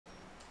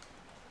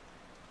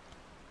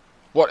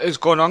What is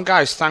going on,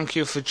 guys? Thank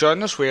you for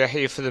joining us. We are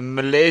here for the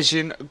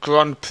Malaysian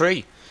Grand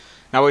Prix.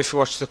 Now, if you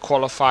watched the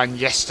qualifying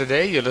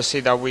yesterday, you'll have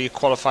seen that we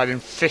qualified in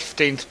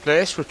 15th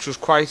place, which was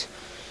quite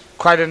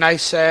a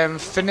nice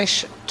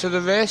finish to the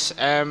race.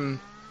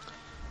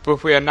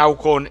 But we are now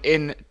going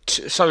in.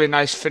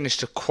 Nice finish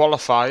to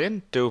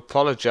qualifying. Do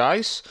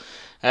apologise.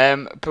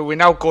 But we're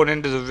now going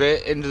into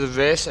the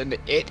race, and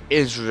it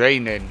is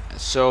raining.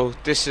 So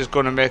this is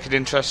going to make it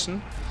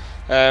interesting.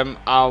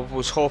 I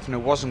was hoping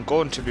it wasn't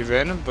going to be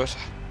raining, but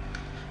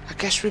I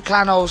guess we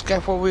can't always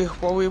get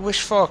what we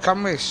wish for,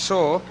 can we?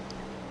 So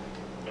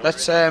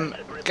let's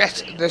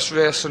get this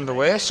race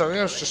underway. Sorry,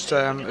 I was just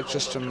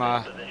adjusting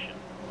my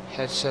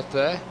headset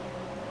there.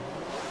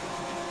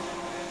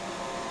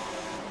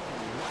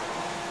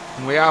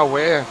 And we are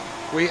away.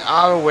 We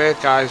are away,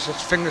 guys.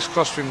 Let's fingers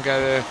crossed we can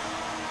get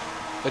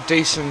a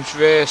decent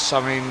race. I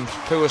mean,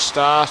 poor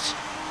start.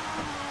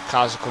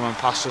 Cars are coming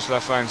past us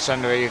left, right and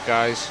centre here,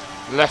 guys.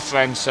 Left,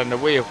 right and centre.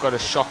 We have got a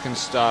shocking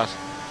start.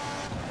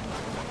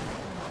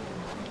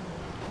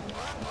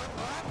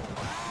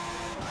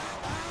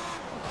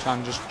 Try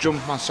and just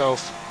jump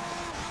myself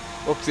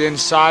up the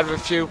inside of a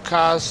few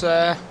cars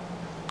there.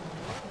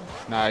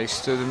 Nice,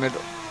 through the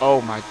middle.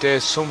 Oh my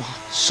days,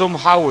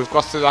 somehow we've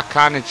got through that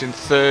carnage in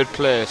 3rd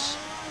place.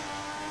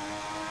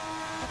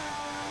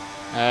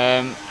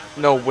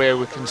 No way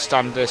we can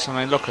stand this. I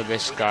mean, look at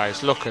this,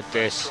 guys. Look at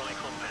this.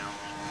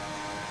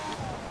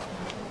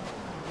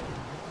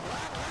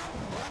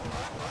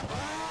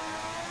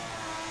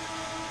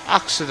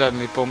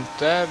 Accidentally bumped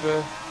there,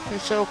 but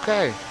it's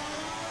okay.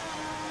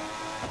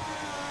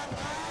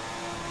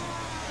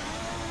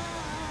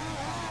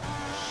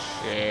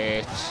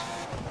 Shit.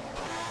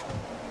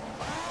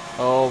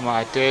 Oh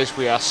my days,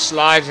 we are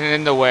sliding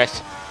in the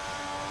wet.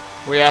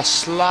 We are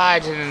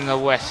sliding in the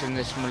wet in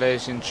this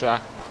Malaysian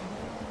track.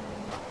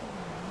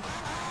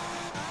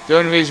 The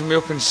only reason we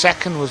were up in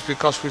 2nd was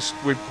because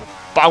we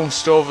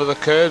bounced over the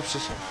curbs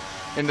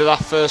into that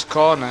first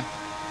corner.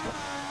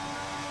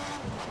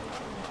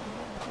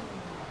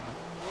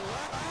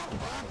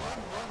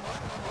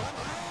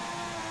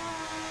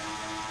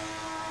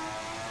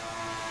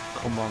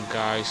 Come on,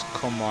 guys,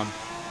 come on.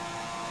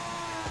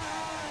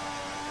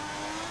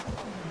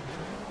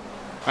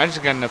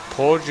 Imagine getting a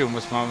podium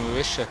with my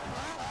Malaysia.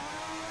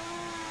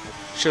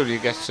 Surely you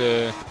get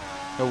a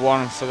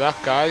warning for that,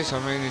 guys. I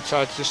mean, he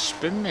tried to just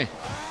spin me.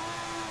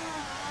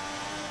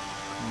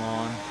 Come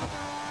on.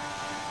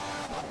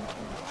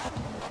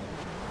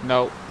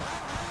 No.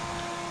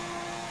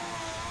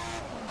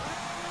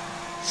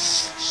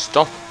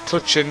 Stop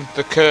touching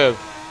the curb.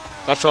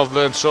 That's what I've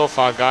learned so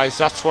far, guys.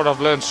 That's what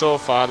I've learned so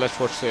far. Let's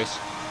watch this.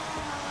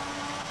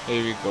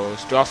 Here he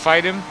goes. Do I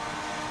fight him?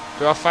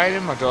 Do I fight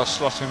him or do I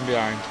slot him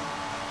behind?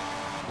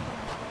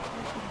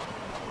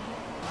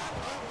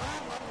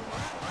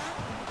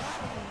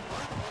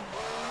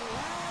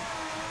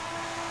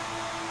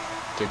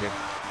 Did him.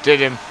 Did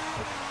him.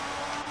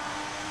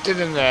 Did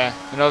him there.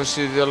 And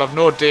obviously they'll have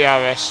no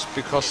DRS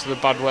because of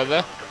the bad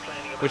weather,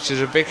 which is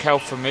a big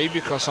help for me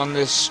because on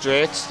this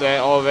straight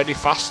they're already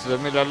faster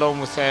than me, let alone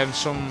with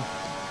some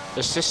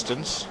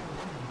assistance.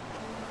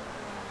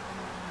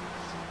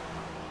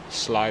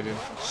 Sliding,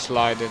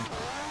 sliding.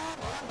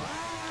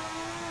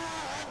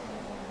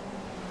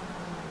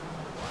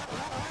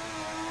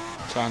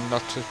 Trying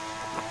not to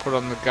put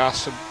on the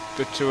gas a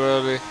bit too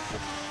early.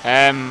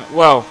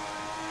 Well,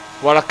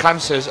 what I can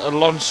say is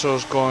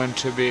Alonso's going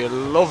to be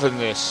loving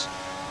this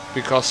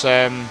because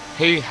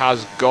he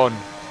has gone.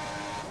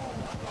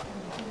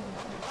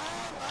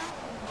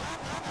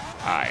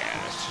 Ah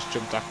yeah, let's just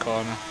jump that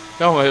corner.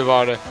 Don't worry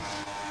about it.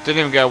 Didn't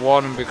even get a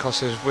warning because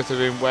his with it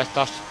being wet.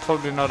 That's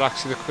probably not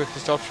actually the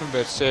quickest option,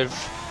 but it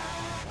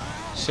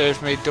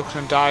saved me ducking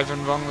and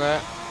diving wrong there.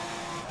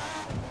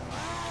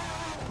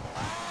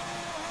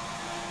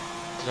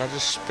 Did I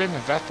just spin a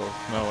Vettel?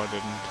 No, I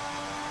didn't.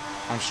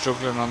 I'm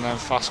struggling on them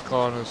fast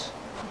corners.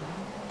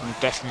 I'm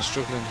definitely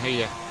struggling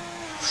here.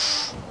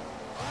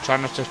 Try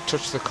not to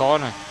touch the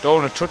corner.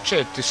 Don't want to touch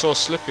it. They're so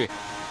slippy.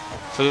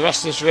 For the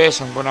rest of this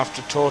race, I'm going to have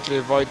to totally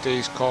avoid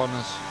these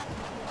corners.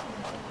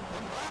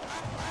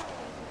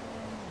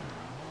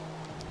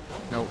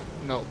 No,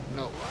 no,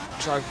 no.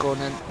 Try going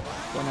in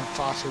when I'm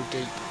far too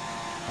deep.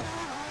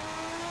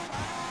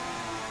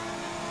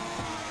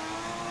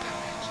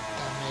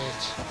 Damn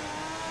it.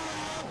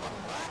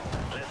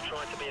 Let's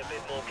try to be a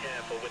bit more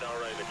careful with our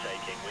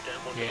overtaking. We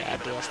don't want yeah,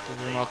 I do have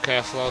to be more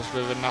careful. That was a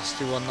bit of a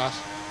nasty one, that.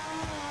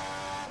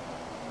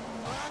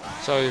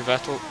 Sorry,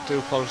 Vettel. Do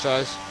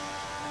apologise.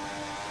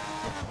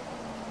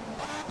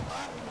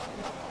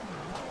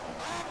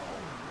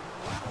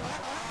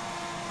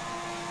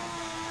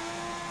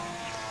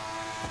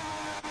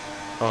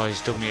 Oh,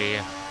 he's done me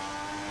here.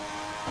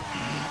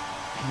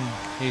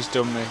 He's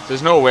done me.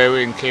 There's no way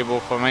we can keep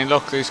up. I mean,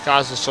 look, these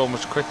cars are so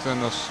much quicker than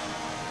us.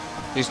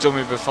 He's done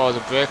me before the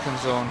braking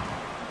zone.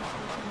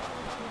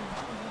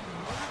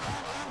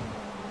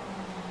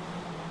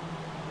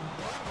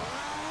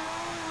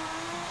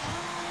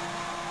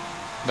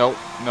 No,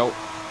 no.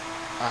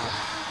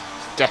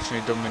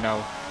 Definitely done me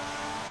now.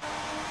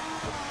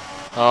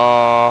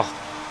 Oh,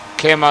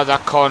 came out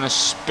that corner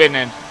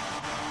spinning.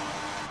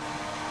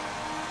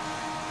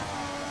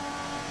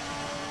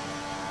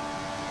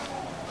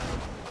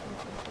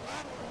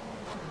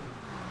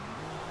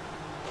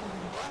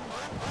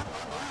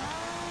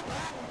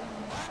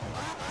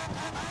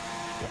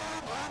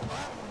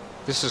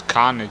 This is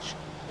carnage.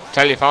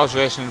 Tell you, if I was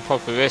racing in a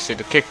proper race, they'd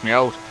have kicked me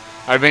out.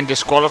 I'd have been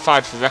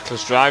disqualified for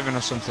reckless driving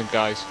or something,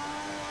 guys.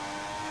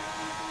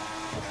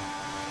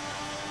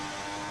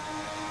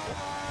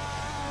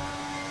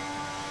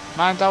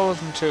 Man, that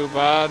wasn't too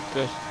bad,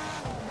 but...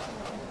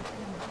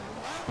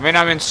 I mean,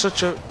 I'm in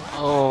such a...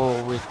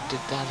 Oh, we did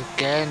that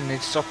again.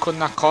 Need to stop cutting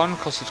that corner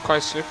because it's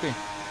quite slippery.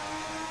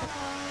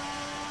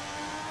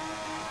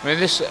 I mean,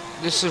 this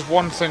is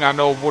one thing I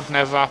know would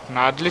never happen.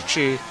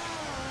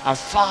 I'm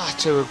far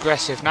too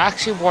aggressive, and I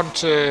actually want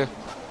to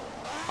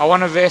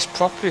race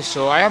properly,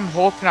 so I am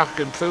hoping I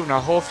can improve, and I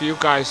hope you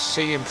guys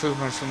see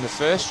improvement from the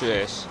first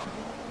race.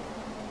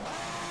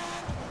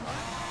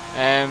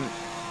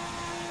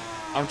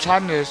 I'm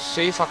trying to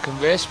see if I can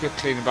race a bit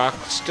cleaner, but I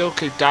can still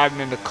keep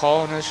diving in the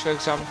corners, for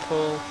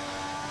example.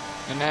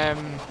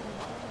 And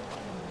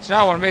so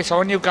now I want to make sure I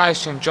want you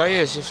guys to enjoy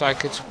it as if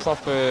like it's a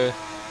proper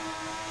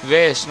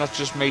race, not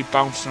just me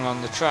bouncing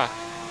around the track.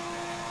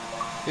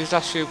 These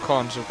last few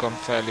corners have gone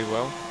fairly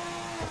well.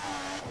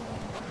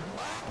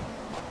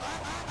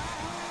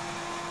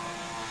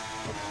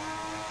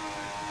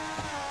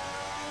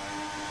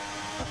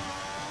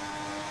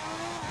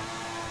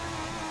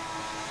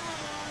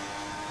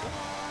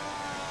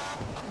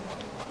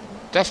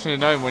 Definitely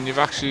annoying when you've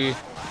actually...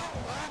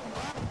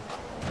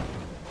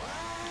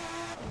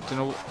 don't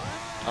know...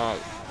 Oh,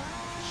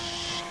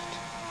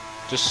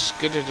 shit. Just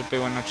skidded a bit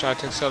when I tried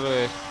to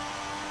accelerate.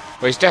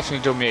 Well, he's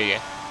definitely done me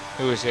again.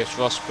 Who is this?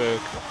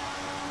 Rosberg.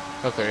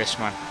 Look at this,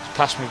 man. He's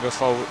passed me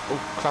before.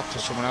 Oh, crap, to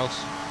someone else.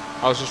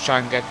 I was just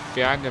trying to get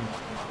behind him.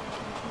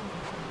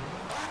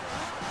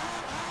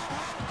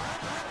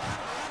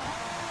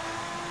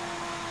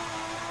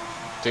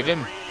 Did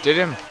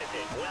him.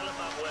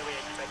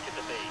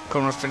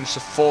 Coming to finish the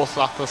 4th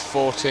lap of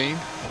 14.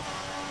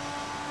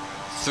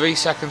 3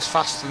 seconds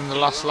faster than the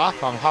last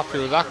lap. I'm happy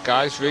with that,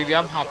 guys. Really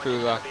am happy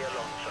with that.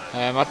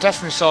 I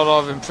definitely saw a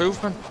lot of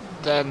improvement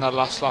there in the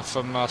last lap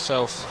from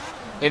myself.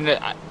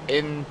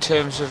 In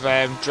terms of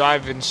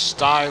driving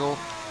style,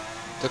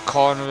 the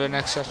cornering,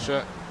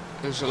 etc.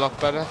 It was a lot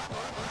better.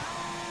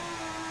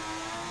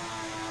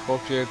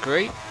 Hope you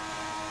agree.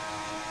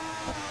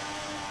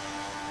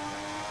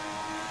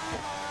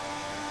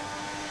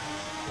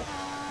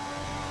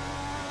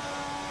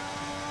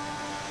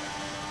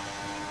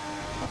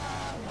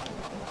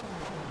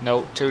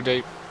 No, too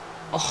deep.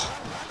 Oh,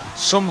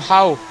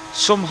 somehow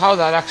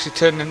that actually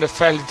turned into a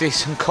fairly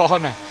decent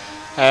corner.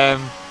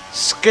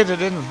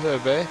 Skidded in a little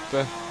bit,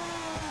 but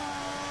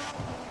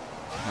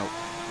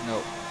no.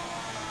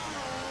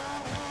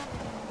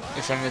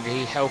 If anything,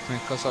 he helped me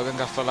because I think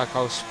I felt like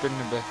I was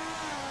spinning a bit.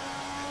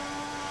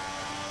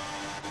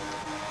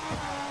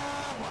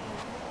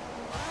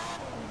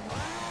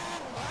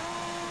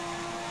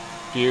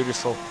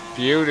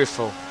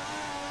 Beautiful.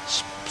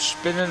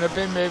 Spinning a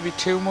bit, maybe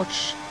too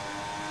much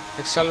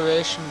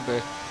acceleration,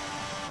 but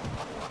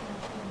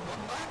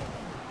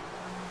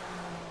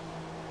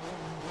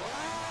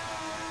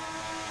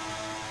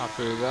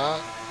happy with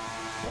that.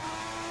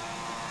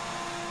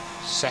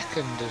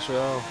 Second as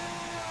well.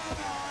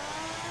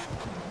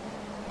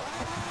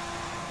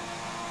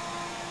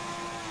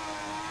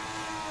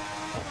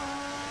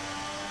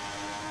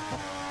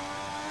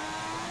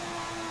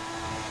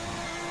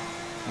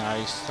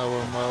 Nice, that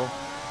went well.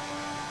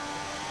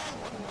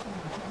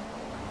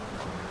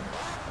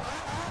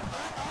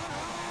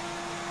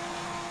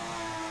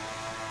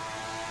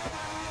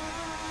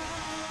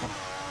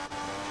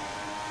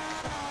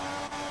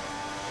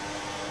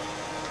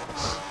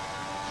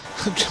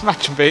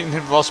 Imagine being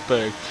in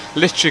Rosberg.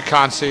 Literally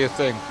can't see a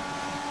thing.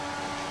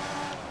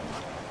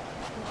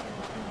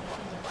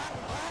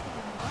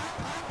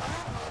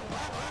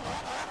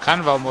 Kind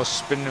of almost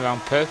spinning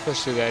around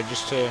purposely there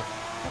just to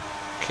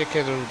kick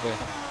it a little bit.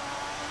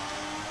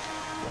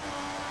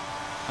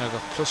 I've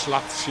got plus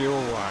lap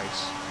fuel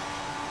wise.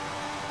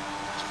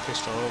 It's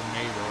pissed all over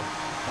me though.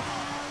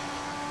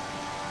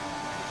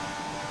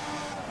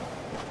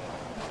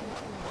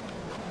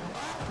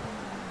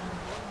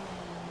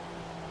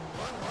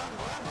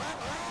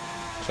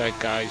 Right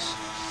guys,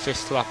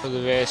 5th lap of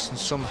the race and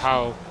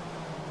somehow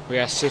we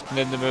are sitting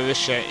in the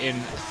Malaysian in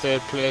 3rd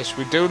place.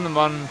 We're doing them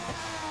on,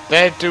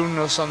 they're doing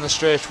us on the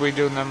straight, we're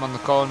doing them on the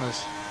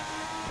corners.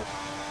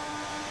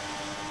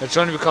 It's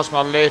only because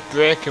my late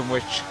braking,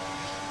 which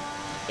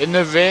in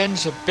the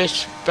rain's a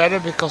bit better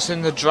because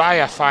in the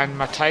dry I find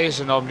my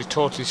tyres are normally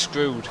totally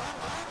screwed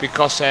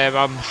because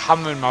I'm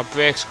hammering my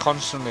brakes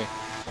constantly.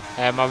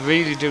 I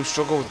really do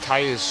struggle with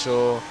tyres,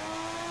 so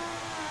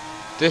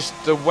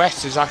the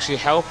wet is actually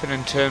helping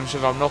in terms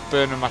of I'm not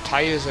burning my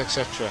tyres,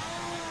 etc.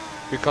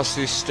 because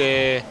they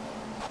stay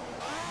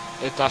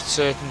at that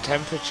certain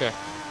temperature.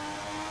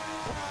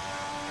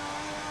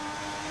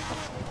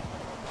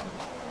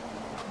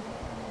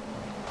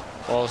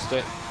 Paused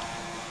it.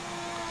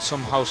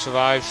 somehow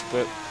survives,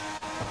 but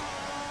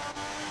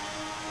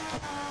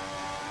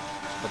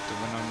it's got the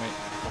win on me.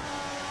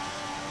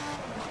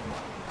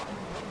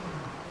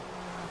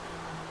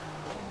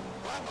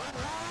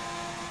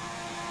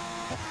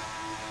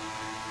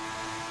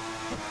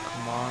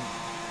 Come on,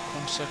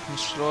 1 second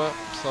slower,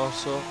 thought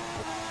so.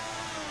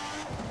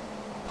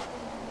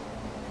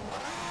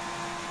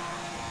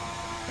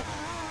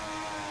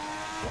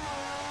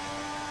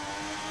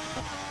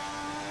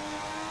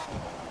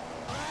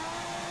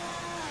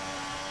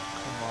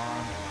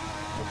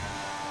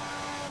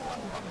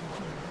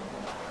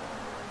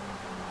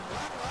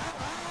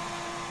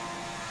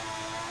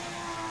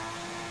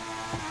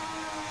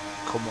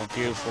 Come on,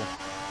 beautiful.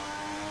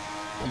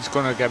 He's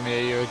gonna get me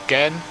here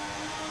again.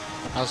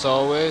 As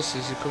always,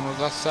 is he coming up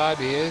that side?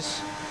 He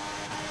is.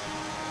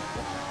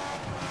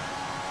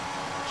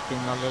 Just give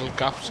me that little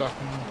gap so I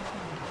can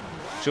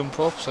jump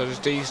up. So I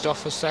just eased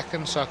off a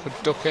second so I could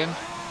duck in.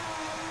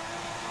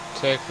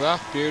 Take that,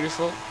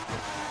 beautiful.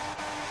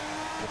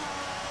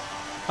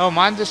 I don't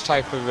mind this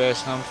type of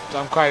race, and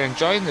I'm quite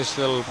enjoying this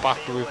little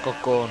battle we've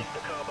got going.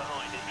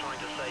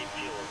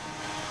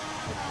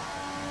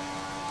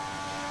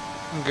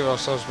 And give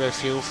ourselves a bit of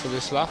fuel for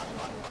this lap.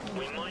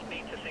 We might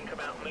need to think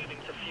about moving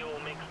to fuel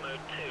mix mode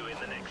 2 in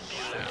the next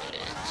few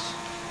laps.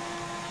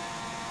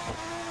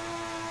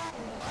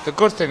 The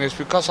good thing is,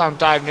 because I'm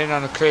diving in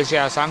on a crazy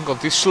ass angle,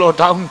 they slow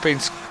down being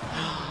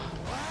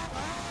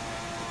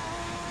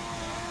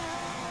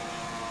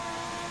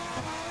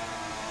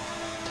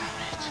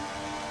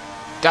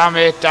Damn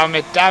it, damn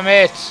it, damn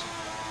it!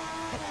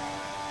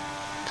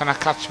 Can I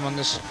catch him on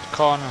this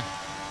corner?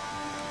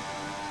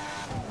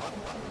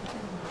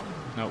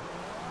 No,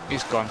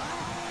 he's gone.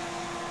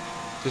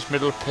 This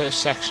middle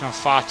section I'm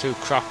far too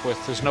crap with.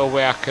 There's no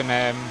way I can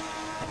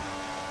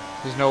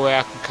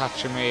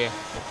catch him here.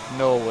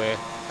 No way.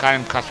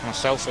 Can't even catch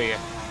myself here.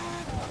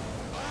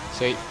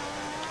 See?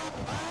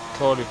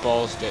 Totally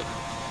ballsed it.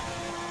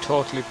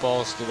 Totally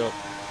ballsed it up.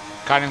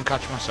 Can't even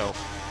catch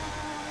myself.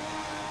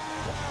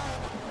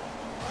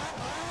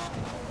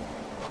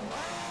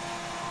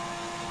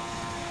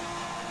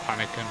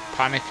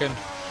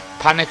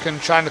 Panicking,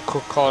 trying to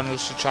cut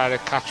corners to try to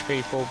catch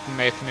people,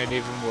 making it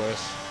even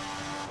worse.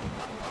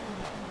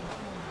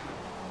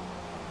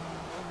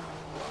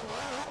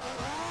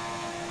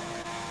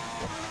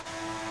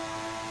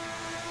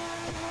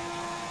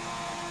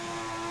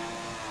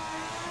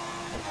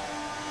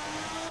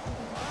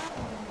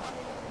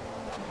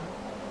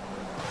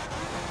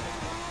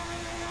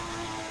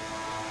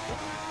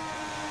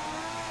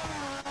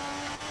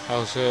 That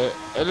was a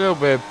little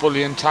bit of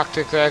bullying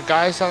tactic there,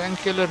 guys, I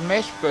think you'll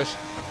admit, but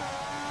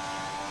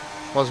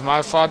was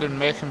my fault, didn't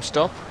make him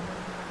stop.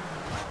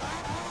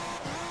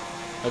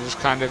 I just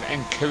kind of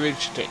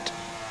encouraged it,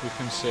 we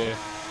can say.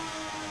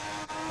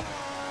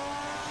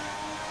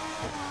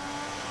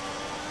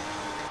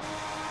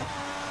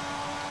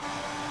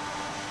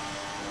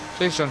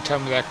 Please don't tell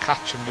me they're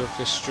catching me up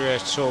this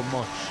straight so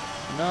much.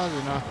 No,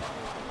 they're not.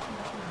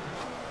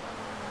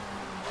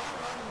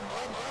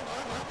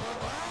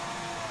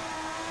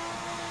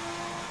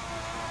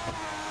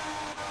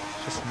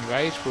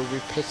 Right, we'll be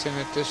pitting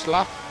at this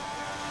lap.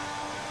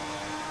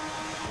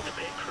 The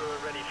pit crew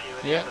are ready for you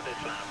at the end of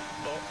this lap.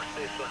 Box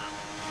this lap.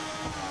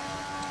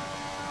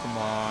 Come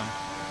on.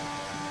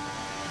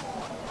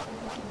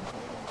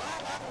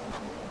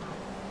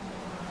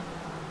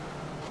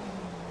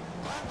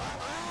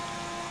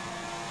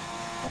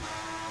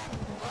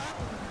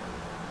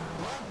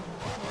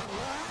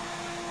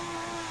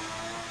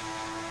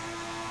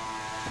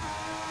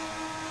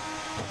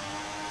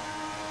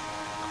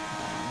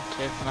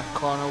 Taking that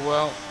corner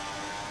well.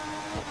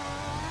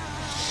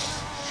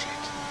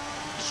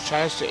 Just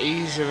tries to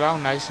ease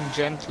around nice and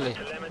gently.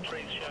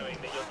 Telemetry is showing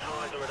that your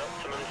tyres are at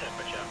optimum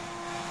temperature.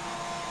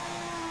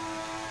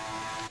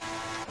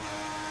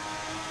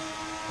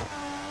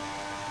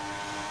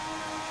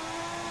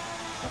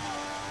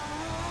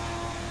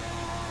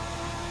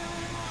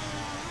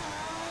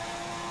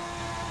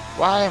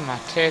 Why am I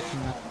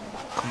taking the...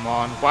 Come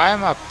on, why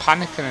am I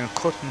panicking and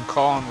cutting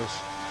corners?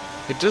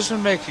 It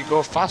doesn't make you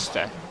go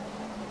faster.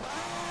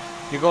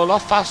 You go a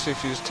lot faster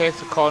if you just take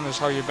the corners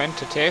how you're meant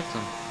to take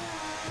them.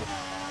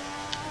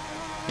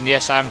 And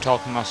yes, I'm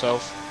talking to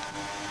myself.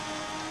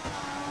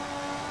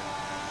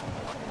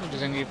 Do you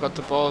think you've got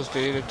the balls, do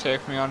you, to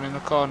take me on in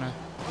the corner?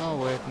 Oh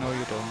wait, no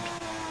you don't.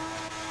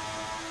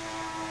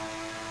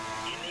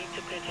 You need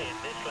to pit in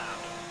this lap.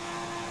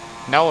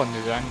 Now on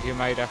the end, you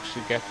might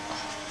actually get... Oh,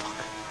 fuck.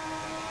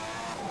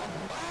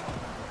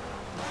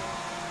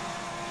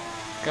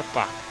 Get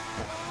back.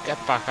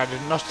 Get back. I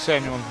did not say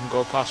anyone can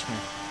go past me.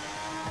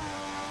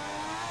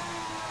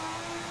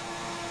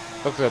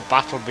 Look at the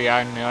battle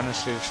behind me,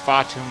 honestly, there's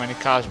far too many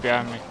cars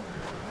behind me.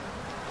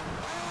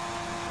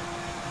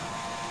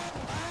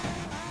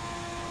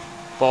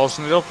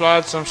 Ballsing it up,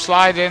 lads, I'm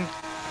sliding.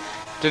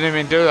 Didn't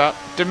even do that.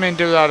 Didn't even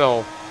do that at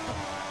all.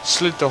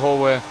 Slid the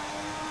whole way.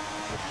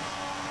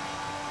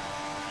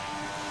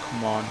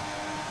 Come on.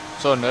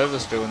 So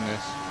nervous doing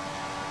this.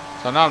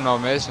 So now I'm not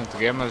amazing at the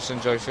game, I just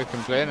enjoy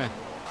freaking playing it.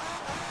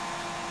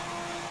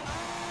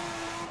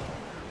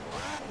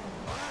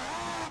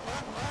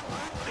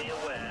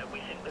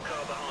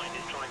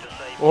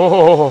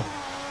 Oh!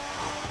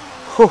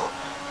 Whew.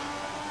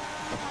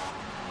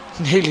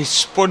 Nearly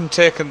spun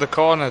taking the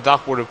corner.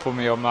 That would have put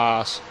me on my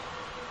ass.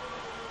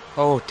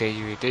 Oh,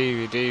 dearie.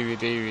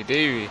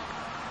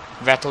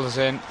 Vettel's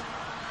in.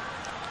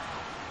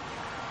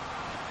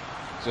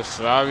 There's a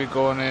Ferrari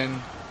going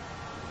in.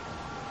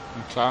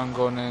 McLaren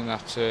going in.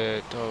 That's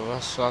a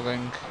Doros, I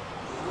think.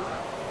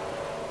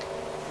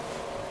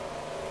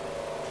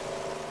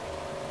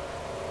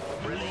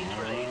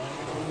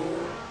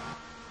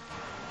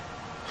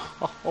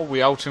 Oh,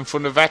 we out in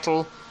front of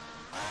Vettel.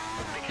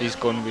 He's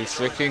going to be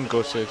freaking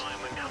gutted.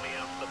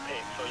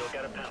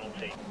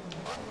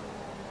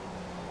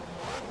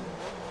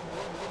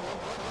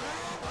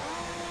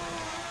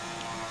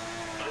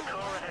 The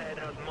car ahead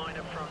has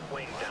minor front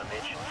wing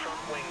damage.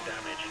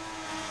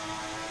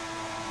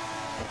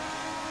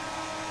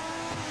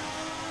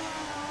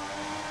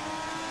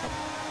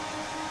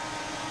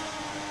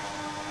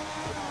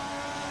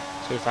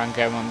 See if I can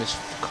get him on this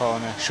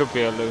corner. Should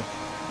be a loop.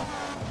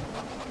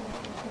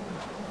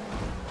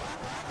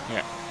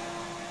 Yeah.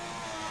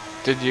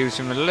 Did use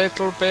him a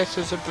little bit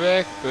as a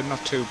brake, but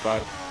not too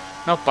bad.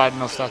 Not bad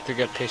enough that to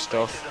get pissed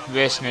off.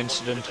 Racing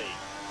incident.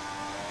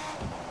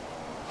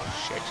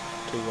 Shit,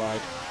 too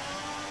wide.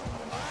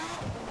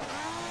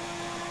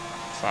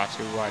 Far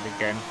too wide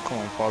again. Come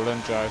on, Paul,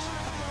 and drive.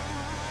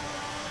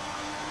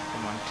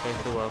 Come on,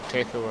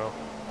 take it well.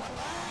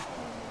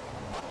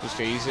 Just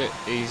ease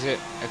it,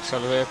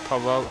 accelerate,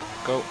 pop out,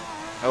 go.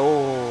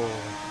 Oh!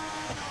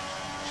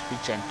 Just be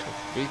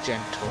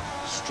gentle.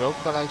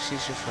 Stroke the like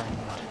she's your friend.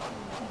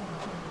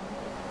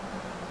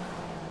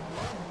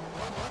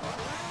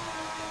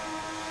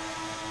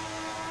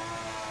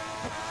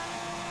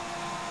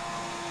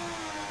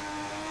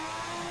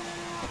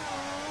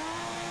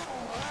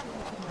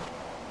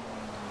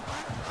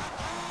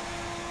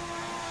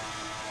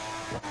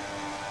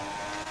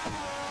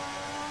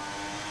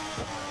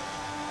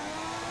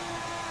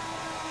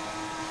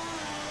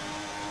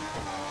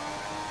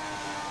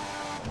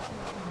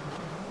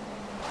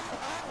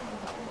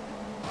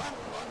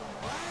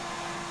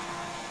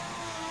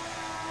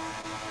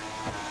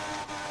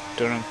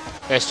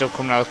 They're still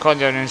coming out of the corner.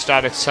 They haven't even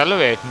started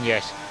accelerating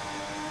yet.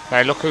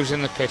 Right, look who's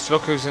in the pits. So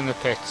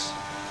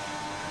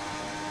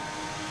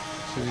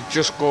they're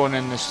just going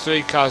in. There's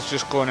 3 cars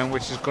just going in,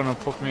 which is going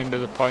to put me into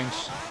the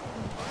points.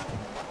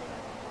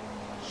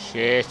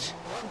 Shit. This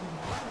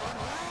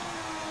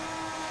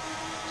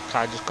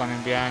car just gone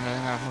in behind. I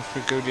think that must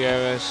be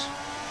Gutierrez.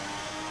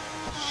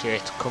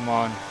 Shit, come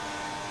on.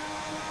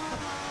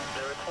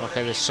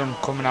 Okay, there's some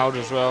coming out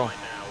as well.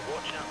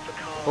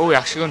 Oh, we're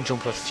actually going to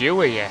jump a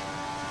few here.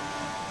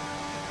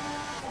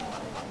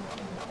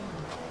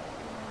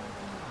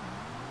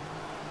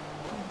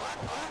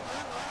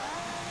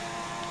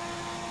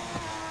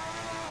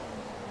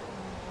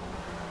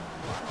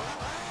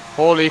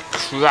 Holy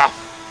crap,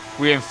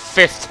 we're in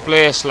 5th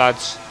place,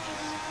 lads.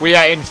 We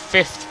are in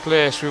 5th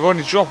place. We've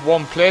only dropped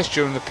 1 place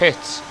during the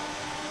pits.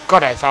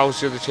 God, if I was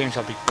the other teams,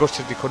 I'd be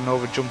gutted they couldn't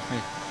overjump me.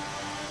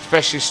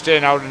 Especially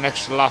staying out an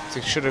extra lap.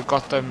 They should have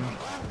got them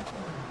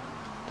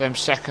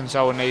seconds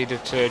I would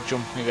needed to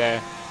jump me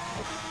there.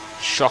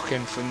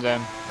 Shocking from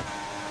them.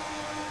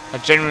 I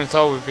genuinely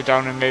thought we'd be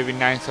down in maybe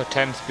 9th or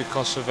 10th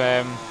because of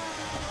them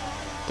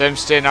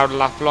staying out a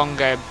lap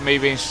longer, me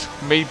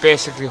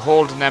basically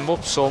holding them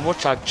up so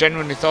much. I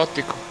genuinely thought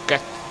they could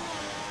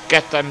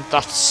get them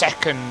that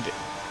second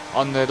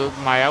on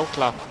my out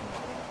lap.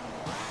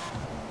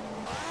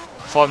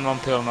 Falling on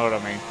pill, know what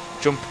I mean?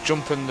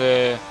 Jumping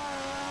the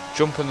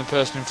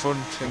person in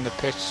front in the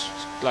pits,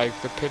 like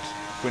the pit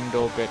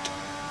window bit.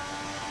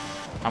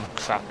 I'm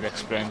crap at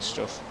explaining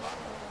stuff.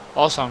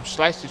 Also, I'm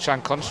slightly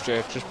trying to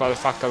concentrate just by the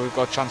fact that we've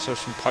got a chance of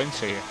some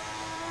points here.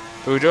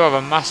 But we do have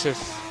a massive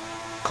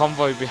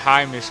convoy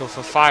behind me, so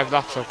for 5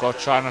 laps I've got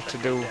to try not to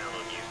do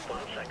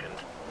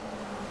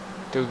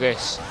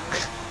this.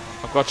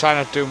 I've got to try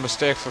not to do a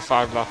mistake for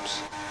 5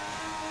 laps.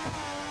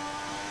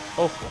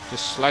 Oh,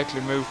 just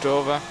slightly moved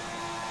over.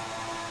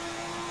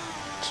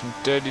 Some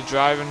dirty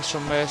driving,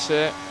 some may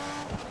say.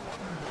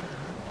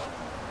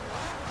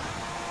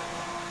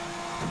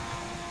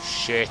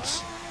 Shit.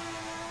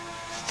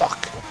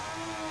 Fuck.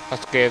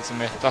 That gave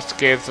them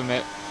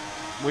it.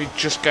 We're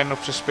just getting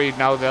up to speed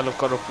now. They'll have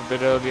got up a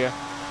bit earlier.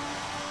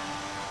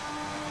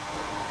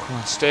 Come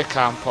on, stay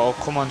calm, Paul.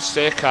 Come on,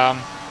 stay calm.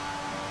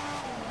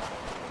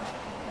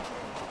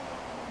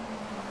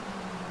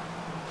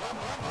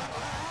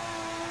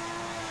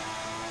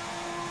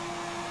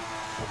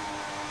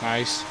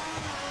 Nice.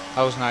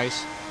 That was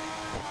nice.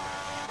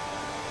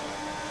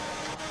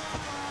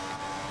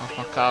 How's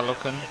my car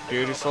looking?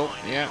 Beautiful.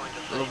 Yeah,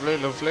 lovely,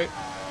 lovely.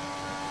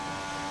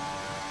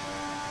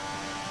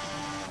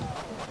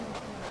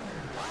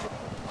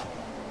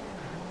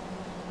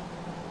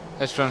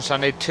 Let's be honest, I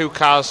need 2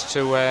 cars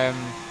to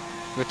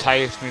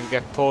retire for me to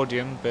get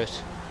podium, but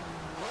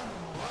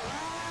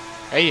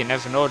hey, you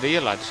never know, do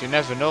you, lads? You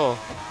never know.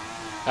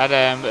 Had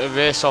a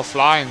race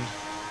offline,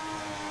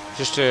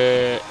 just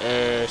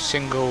a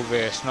single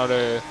race, not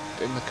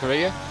in the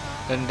career,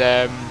 and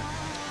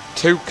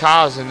two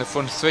cars in the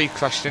front three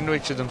crashed into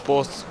each other and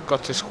both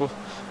got to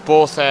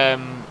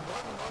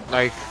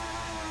like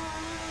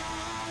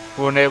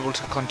were unable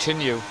to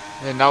continue.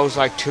 And that was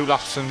like 2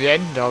 laps from the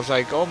end. I was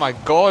like, oh my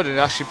god, it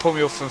actually put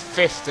me up from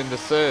 5th into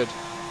 3rd.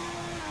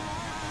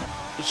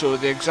 So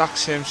the exact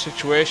same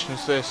situation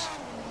as this.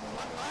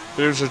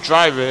 But it was a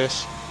dry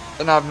race,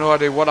 and I have no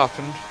idea what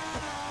happened.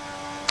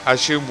 I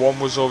assume one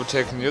was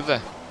overtaking the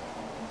other.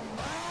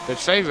 But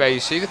it's very rare you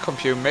see the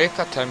computer make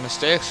that type of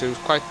mistake, so it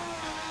was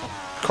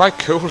quite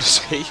cool to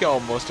see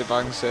almost, if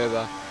I can say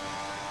that.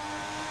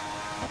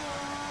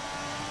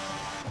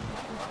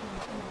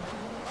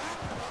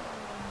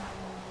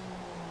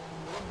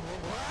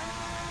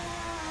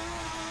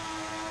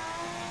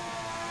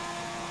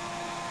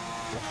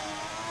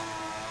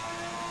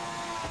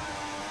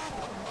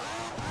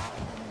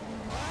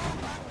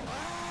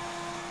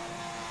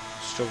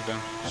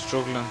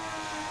 Struggling.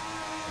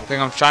 I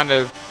think I'm trying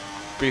to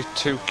be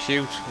too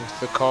cute with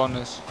the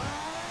corners.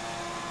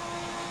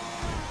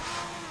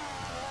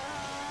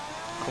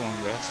 Come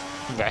on,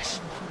 ref.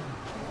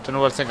 Don't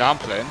know what I think I'm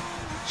playing.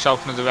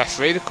 Shouting at the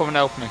referee to come and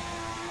help me.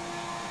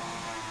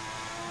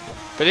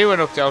 But he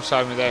went up the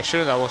outside of me there.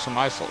 Surely that wasn't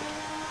my fault.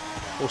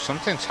 Oh,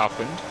 something's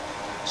happened.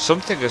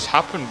 Something has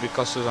happened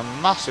because there's a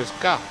massive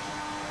gap.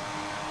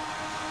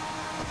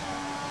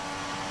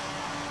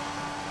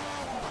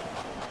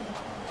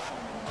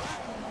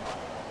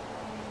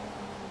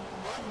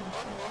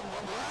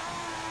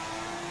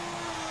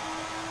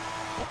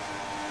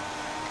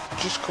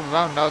 Just come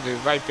round now, they're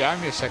right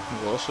behind me a second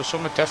ago, so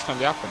something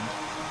definitely happened.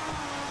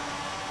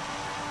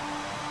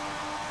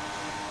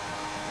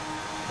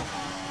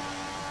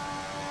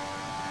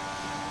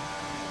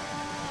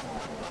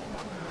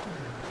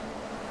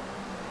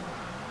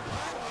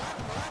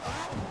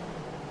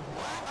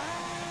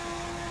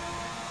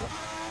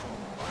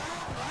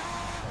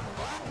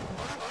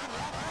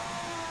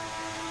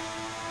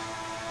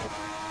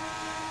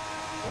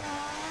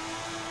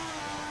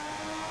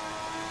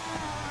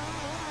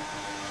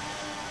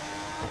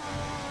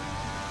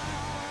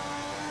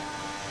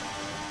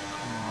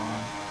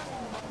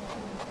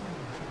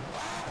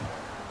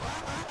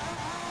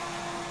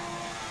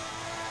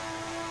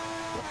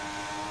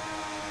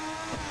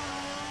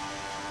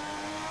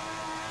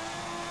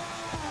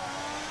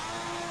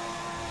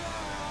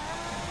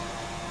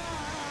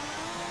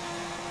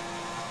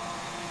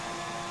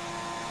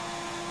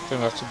 I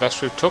think that's the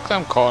best we've took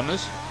them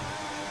corners.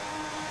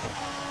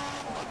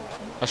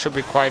 I should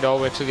be quite all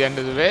the way to the end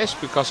of the race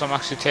because I'm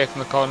actually taking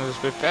the corners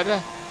a bit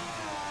better.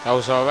 That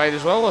was alright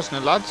as well,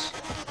 wasn't it, lads?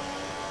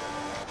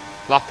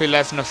 Lap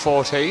 11 of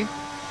 14.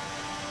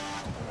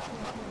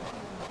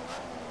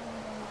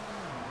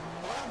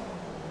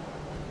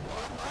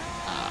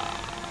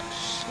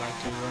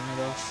 Slightly run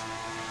it off.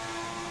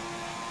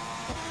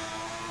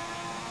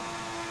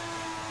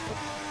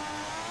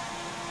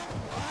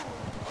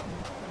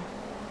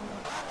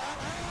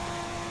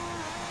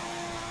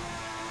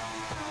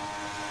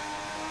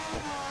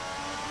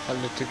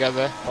 Held it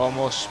together,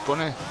 almost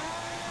spun it.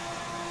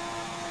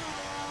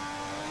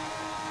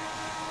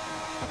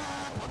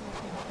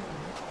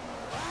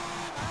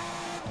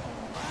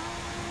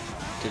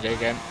 Did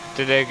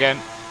it again.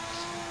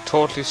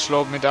 Totally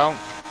slowed me down.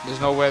 There's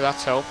no way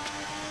that's helped.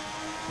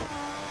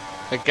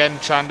 Again,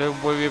 trying to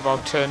worry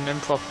about turning in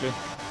properly.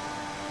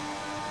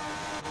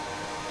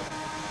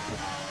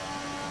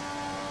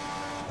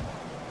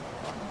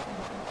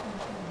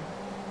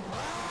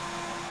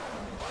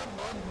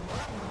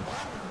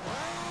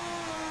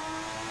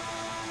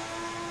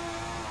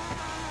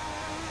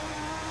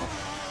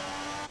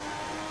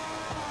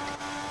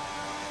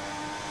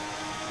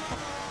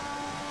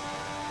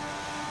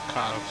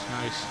 Car looks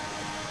nice.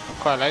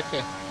 Quite like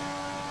it.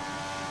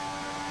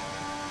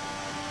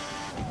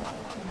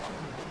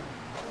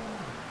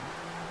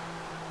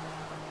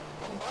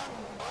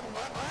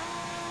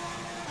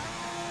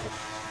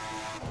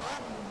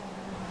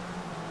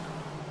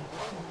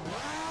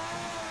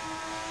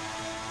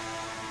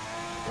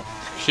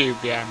 The queue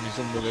behind me is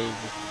unbelievable.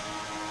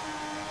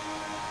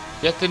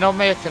 Yet they're not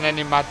making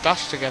any mad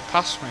dash to get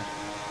past me.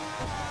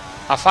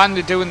 I find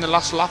they do in the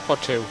last lap or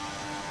two.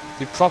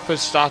 They proper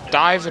start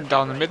diving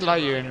down the middle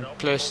of you in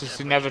places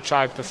they never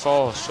tried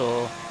before,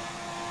 so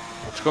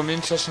it's going to be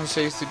interesting to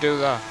see if they do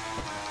that.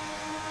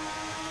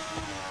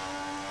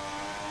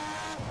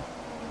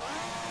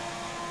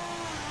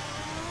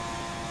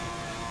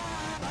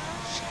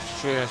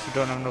 Just realised we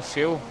don't have enough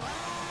fuel.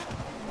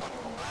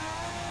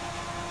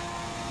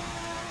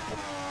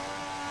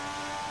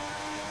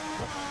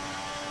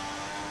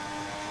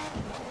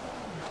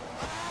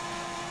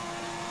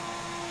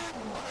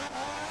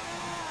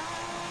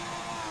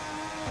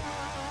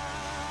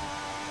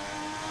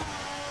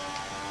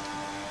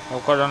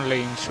 I've got on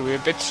lean, so we're a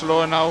bit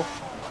slow now.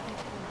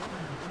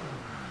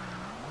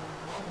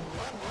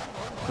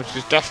 Which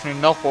is definitely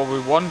not what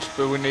we want,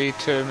 but we need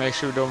to make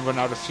sure we don't run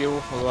out of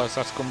fuel, otherwise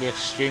that's going to be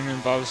extremely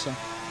embarrassing.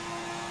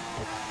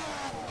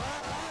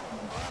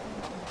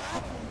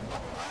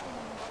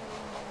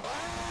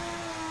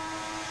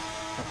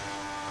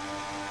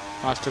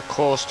 I have to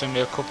coast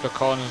into a couple of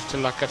corners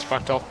until that gets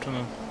back to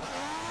optimum.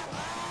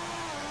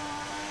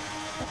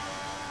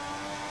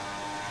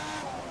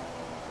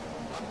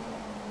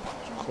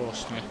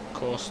 Coasting it,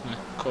 coasting it,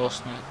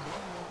 coasting it.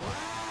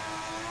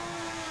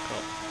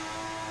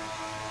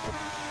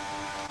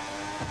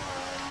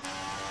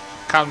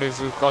 Can't believe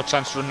we've got a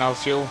chance to run out of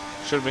fuel.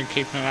 Should have been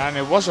keeping an eye on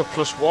it. It was a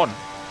 +1. And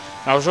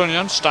I was only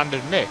on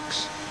standard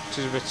mix, which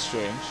is a bit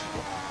strange.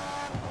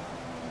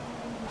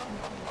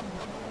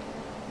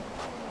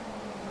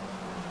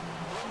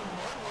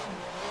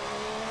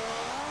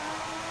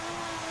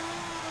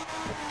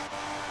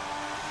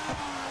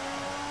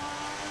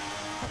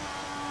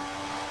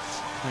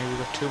 Maybe we've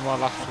got 2 more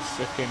laps with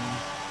freaking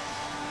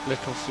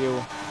little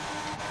fuel.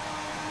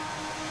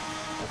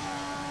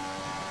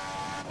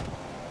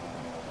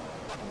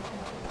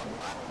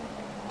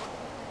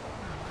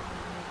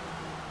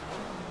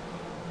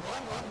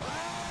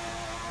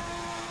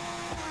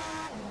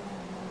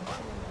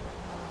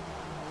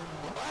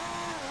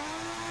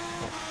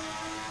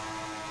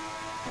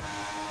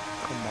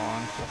 Come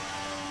on.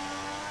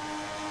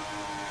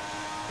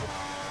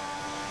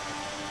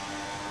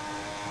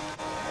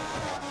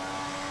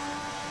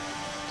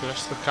 The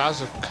rest of the cars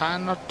have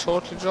kind of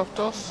totally dropped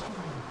off.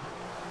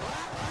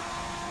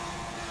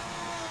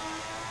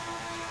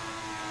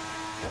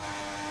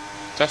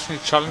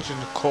 Definitely challenging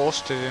the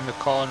coasted in the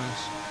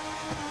corners.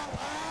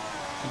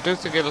 I do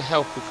think it'll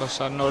help because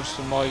I noticed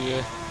the more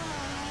you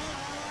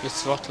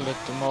throttle it,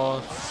 the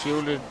more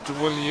fuel it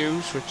will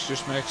use, which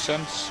just makes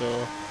sense.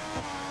 So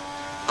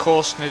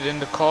coasting it in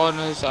the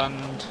corners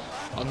and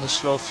on the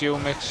slow fuel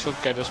mix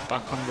should get us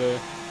back on the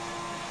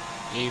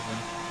even,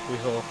 we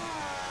hope.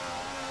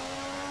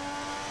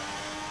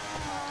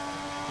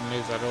 And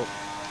leave that up.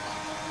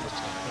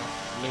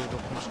 Leave it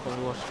up and just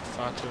probably watch it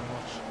far too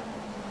much.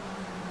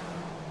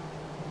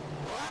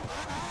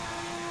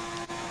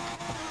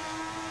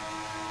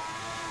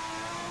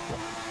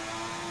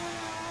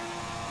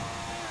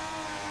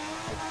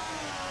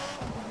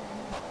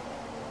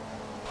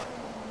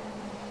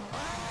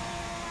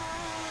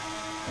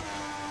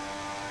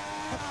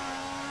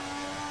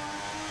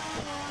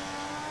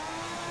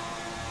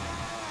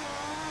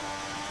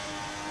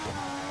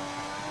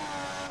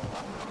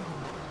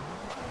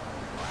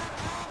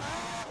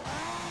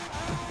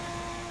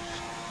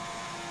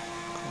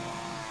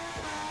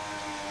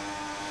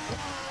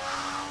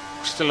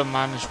 Still a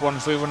 -1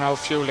 if we run out of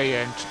fuel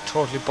here and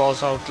totally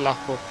balls out lap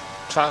up,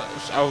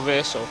 our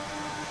race up.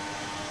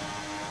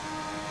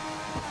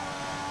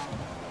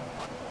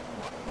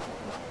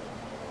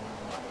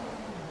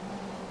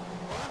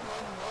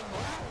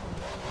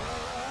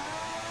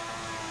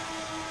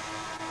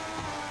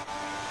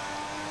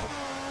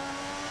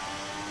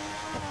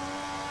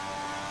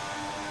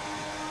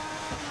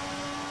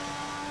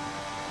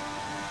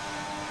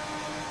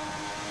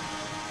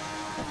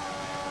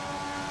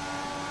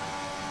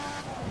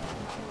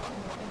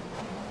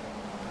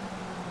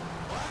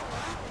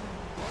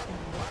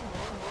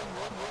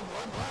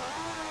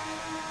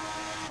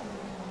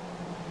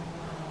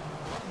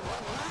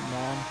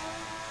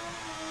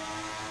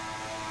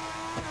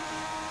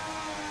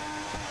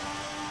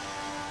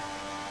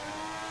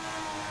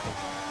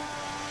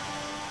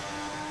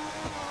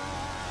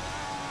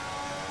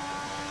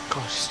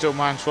 God, still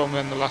 -1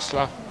 in the last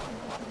lap.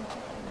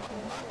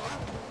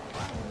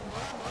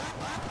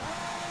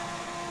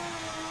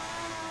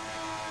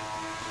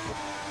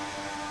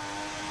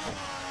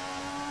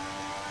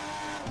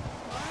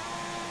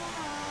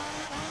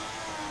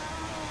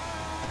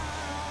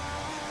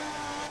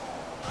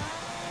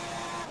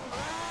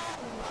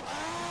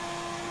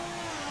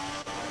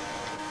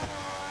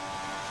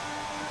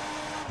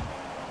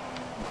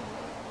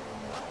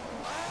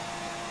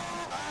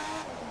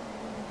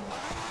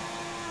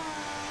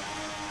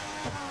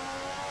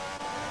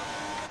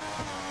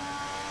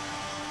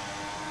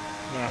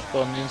 I'm gonna have to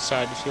go on the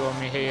inside if you want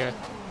me here.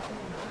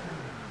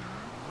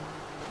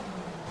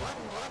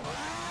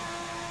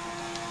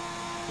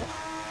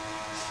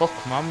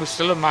 Fuck man, we're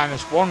still at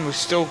 -1, we're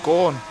still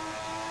going.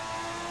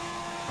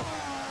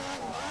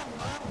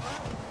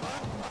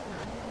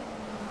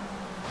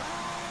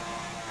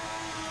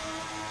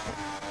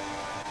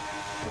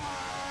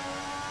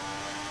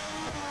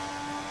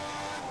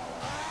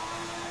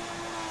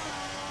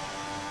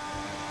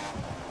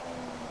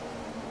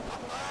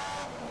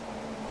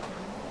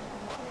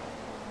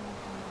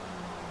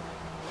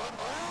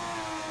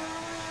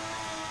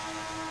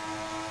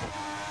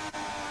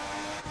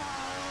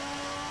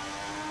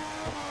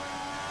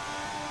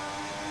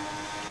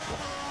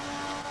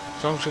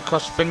 As long as we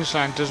cross the finish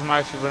line, doesn't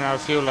matter if you run out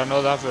of fuel, I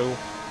know that rule.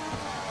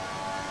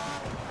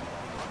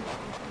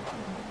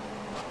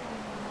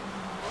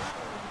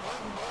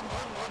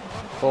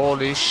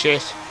 Holy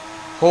shit.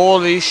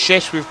 Holy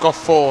shit, we've got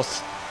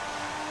 4th.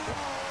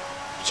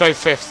 Sorry,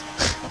 5th.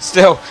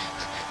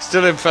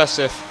 Still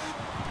impressive.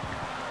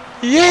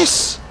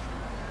 Yes!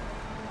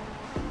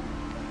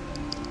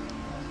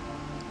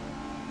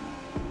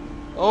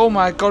 Oh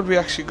my god, we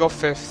actually got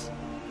 5th.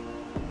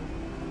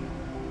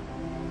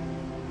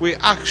 We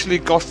actually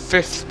got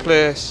 5th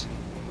place.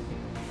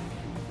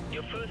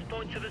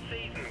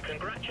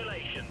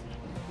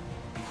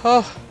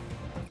 Oh,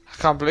 I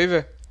can't believe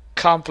it.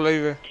 Can't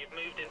believe it. You've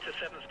moved into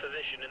 7th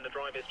position in the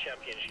Drivers'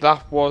 Championship.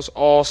 That was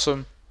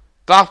awesome.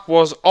 That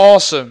was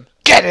awesome.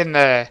 Get in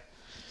there.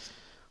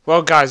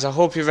 Well, guys, I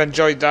hope you've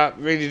enjoyed that.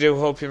 Really do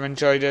hope you've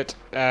enjoyed it.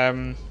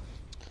 The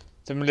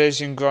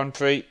Malaysian Grand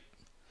Prix.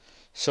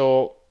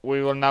 So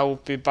we will now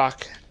be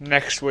back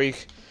next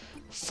week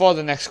for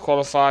the next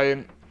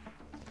qualifying.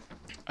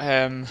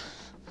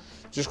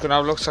 Just gonna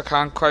have looks. I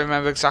can't quite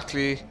remember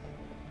exactly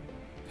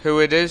who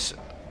it is.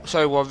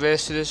 Sorry, what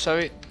race it is.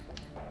 Sorry.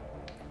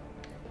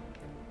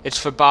 It's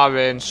for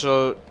Bahrain.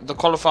 So the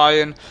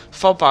qualifying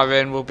for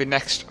Bahrain will be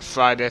next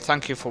Friday.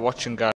 Thank you for watching, guys.